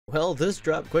Well, this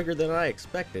dropped quicker than I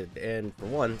expected, and for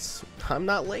once, I'm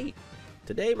not late.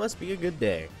 Today must be a good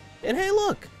day. And hey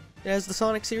look! It has the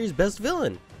Sonic series best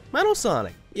villain, Metal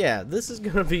Sonic. Yeah, this is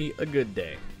gonna be a good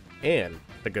day. And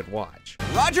a good watch.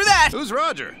 Roger that! Who's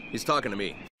Roger? He's talking to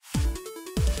me.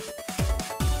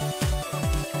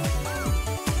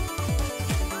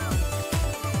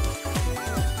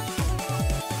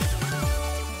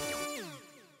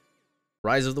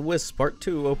 Rise of the Wisps Part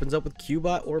 2 opens up with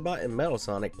Cubot, Orbot, and Metal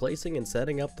Sonic placing and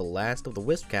setting up the last of the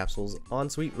Wisp capsules on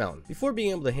Sweet Mountain. Before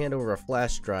being able to hand over a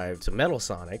flash drive to Metal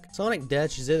Sonic, Sonic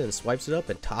dashes in and swipes it up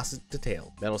and tosses it to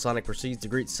Tails. Metal Sonic proceeds to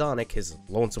greet Sonic, his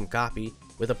lonesome copy,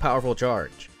 with a powerful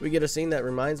charge. We get a scene that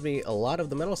reminds me a lot of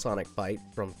the Metal Sonic fight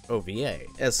from OVA,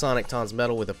 as Sonic taunts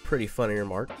Metal with a pretty funny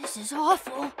remark. This is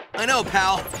awful. I know,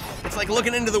 pal. It's like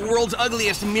looking into the world's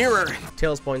ugliest mirror.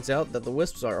 Tails points out that the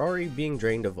Wisps are already being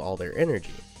drained of all their energy.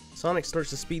 Sonic starts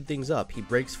to speed things up. He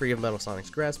breaks free of Metal Sonic's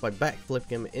grasp by backflipping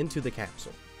him into the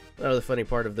capsule. Another funny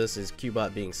part of this is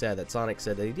Cubot being sad that Sonic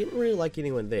said that he didn't really like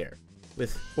anyone there,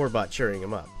 with Orbot cheering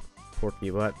him up. Poor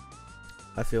Cubot,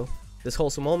 I feel. This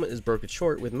wholesome moment is broken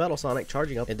short with Metal Sonic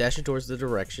charging up and dashing towards the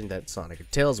direction that Sonic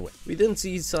and Tails went. We then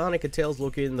see Sonic and Tails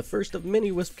located in the first of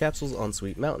many Wisp capsules on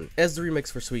Sweet Mountain. As the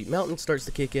remix for Sweet Mountain starts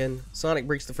to kick in, Sonic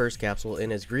breaks the first capsule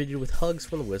and is greeted with hugs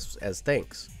from the Wisps as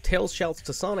thanks. Tails shouts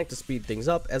to Sonic to speed things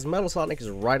up as Metal Sonic is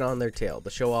right on their tail. To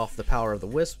show off the power of the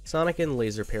Wisp, Sonic and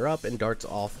Laser pair up and darts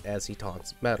off as he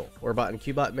taunts Metal. Orbot and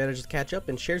Cubot manage to catch up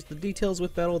and shares the details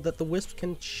with Metal that the Wisps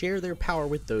can share their power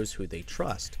with those who they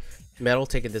trust. Metal,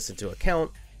 taking this into account,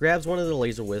 grabs one of the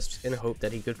Laser Wisps in hope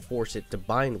that he could force it to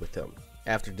bind with him.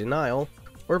 After denial,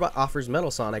 Orbot offers Metal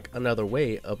Sonic another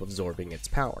way of absorbing its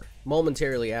power.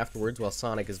 Momentarily afterwards, while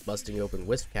Sonic is busting open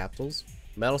Wisp capsules,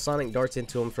 Metal Sonic darts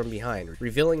into him from behind,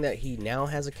 revealing that he now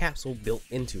has a capsule built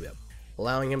into him,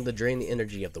 allowing him to drain the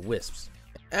energy of the Wisps.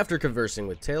 After conversing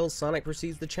with Tails, Sonic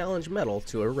proceeds to challenge Metal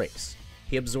to a race.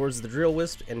 He absorbs the Drill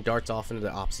Wisp and darts off into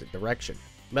the opposite direction.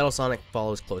 Metal Sonic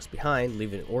follows close behind,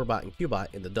 leaving Orbot and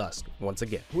Cubot in the dust once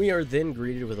again. We are then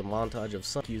greeted with a montage of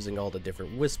Sonic using all the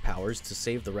different Wisp powers to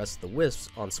save the rest of the Wisps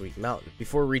on Sweet Mountain.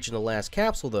 Before reaching the last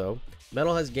capsule though,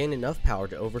 Metal has gained enough power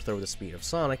to overthrow the speed of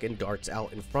Sonic and darts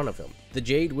out in front of him. The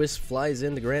Jade Wisp flies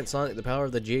in to grant Sonic the power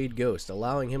of the Jade Ghost,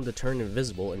 allowing him to turn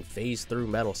invisible and phase through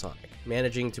Metal Sonic.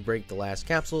 Managing to break the last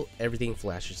capsule, everything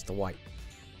flashes to white.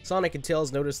 Sonic and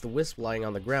Tails notice the Wisp lying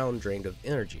on the ground drained of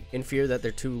energy, in fear that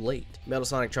they're too late. Metal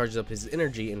Sonic charges up his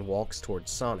energy and walks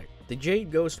towards Sonic. The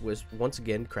Jade Ghost Wisp once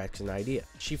again cracks an idea.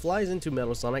 She flies into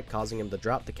Metal Sonic, causing him to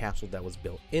drop the capsule that was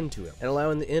built into him, and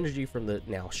allowing the energy from the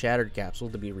now shattered capsule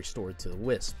to be restored to the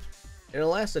Wisp. In a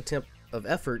last attempt of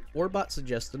effort, Orbot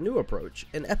suggests a new approach,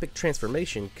 an epic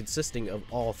transformation consisting of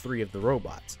all three of the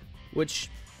robots,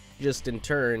 which just in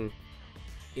turn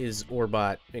is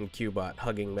Orbot and Cubot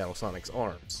hugging Metal Sonic's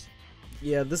arms.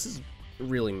 Yeah, this is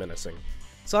really menacing.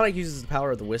 Sonic uses the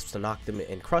power of the Wisps to knock them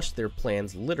and crush their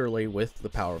plans literally with the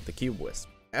power of the Cube Wisp.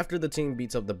 After the team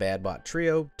beats up the Bad Bot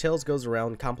trio, Tails goes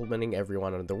around complimenting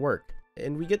everyone on their work,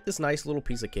 and we get this nice little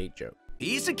piece of cake joke.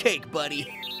 Piece of cake,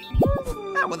 buddy.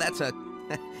 Ah, well, that's I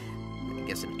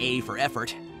guess an A for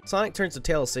effort. Sonic turns to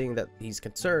Tails saying that he's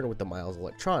concerned with the Miles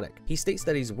electronic. He states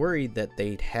that he's worried that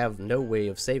they'd have no way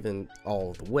of saving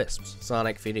all of the Wisps.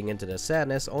 Sonic, feeding into the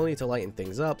sadness only to lighten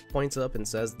things up, points up and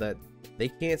says that they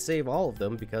can't save all of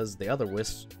them because the other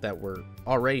Wisps that were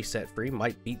already set free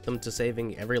might beat them to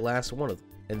saving every last one of them.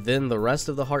 And then the rest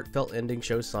of the heartfelt ending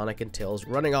shows Sonic and Tails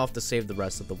running off to save the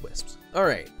rest of the Wisps.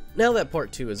 Alright, now that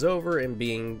part 2 is over and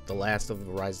being the last of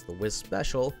the Rise of the Wisps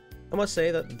special, I must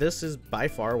say that this is by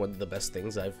far one of the best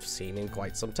things I've seen in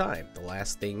quite some time, the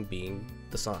last thing being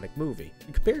the Sonic movie.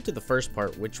 Compared to the first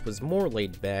part, which was more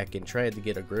laid back and tried to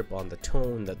get a grip on the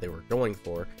tone that they were going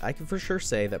for, I can for sure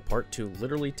say that part 2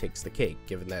 literally takes the cake,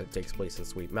 given that it takes place in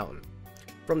Sweet Mountain.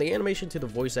 From the animation to the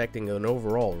voice acting and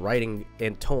overall writing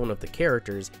and tone of the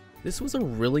characters, this was a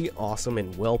really awesome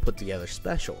and well put together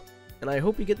special, and I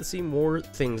hope you get to see more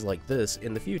things like this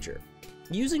in the future.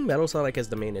 Using Metal Sonic as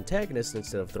the main antagonist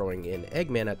instead of throwing in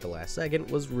Eggman at the last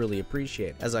second was really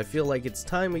appreciated, as I feel like it's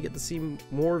time we get to see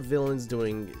more villains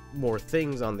doing more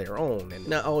things on their own, and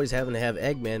not always having to have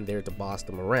Eggman there to boss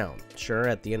them around. Sure,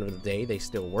 at the end of the day, they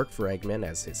still work for Eggman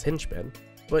as his henchmen,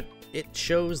 but it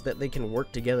shows that they can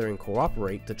work together and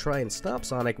cooperate to try and stop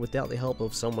Sonic without the help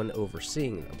of someone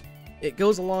overseeing them. It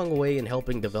goes a long way in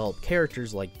helping develop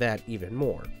characters like that even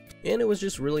more. And it was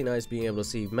just really nice being able to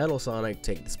see Metal Sonic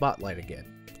take the spotlight again.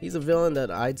 He's a villain that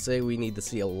I'd say we need to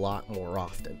see a lot more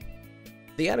often.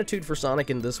 The attitude for Sonic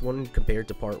in this one compared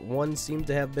to part 1 seemed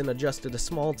to have been adjusted a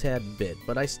small tad bit,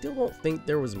 but I still don't think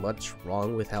there was much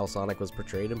wrong with how Sonic was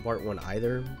portrayed in part 1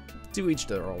 either. To each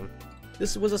their own.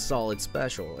 This was a solid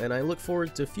special, and I look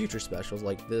forward to future specials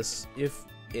like this, if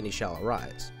any shall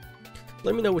arise.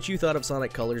 Let me know what you thought of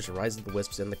Sonic Colors Rise of the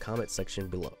Wisps in the comment section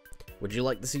below. Would you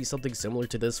like to see something similar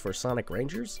to this for Sonic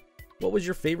Rangers? What was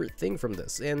your favorite thing from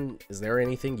this, and is there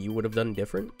anything you would have done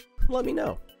different? Let me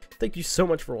know. Thank you so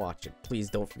much for watching.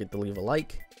 Please don't forget to leave a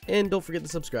like, and don't forget to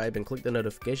subscribe and click the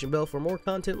notification bell for more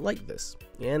content like this.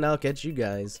 And I'll catch you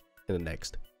guys in the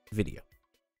next video.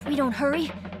 If we don't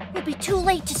hurry, we'll be too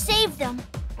late to save them.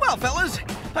 Well, fellas,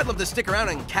 I'd love to stick around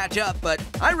and catch up, but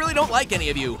I really don't like any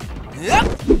of you. Yep.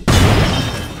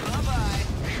 Bye-bye.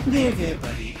 There,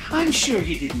 buddy. I'm sure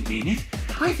he didn't mean it.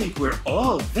 I think we're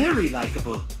all very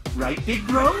likable. Right, big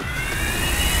bro?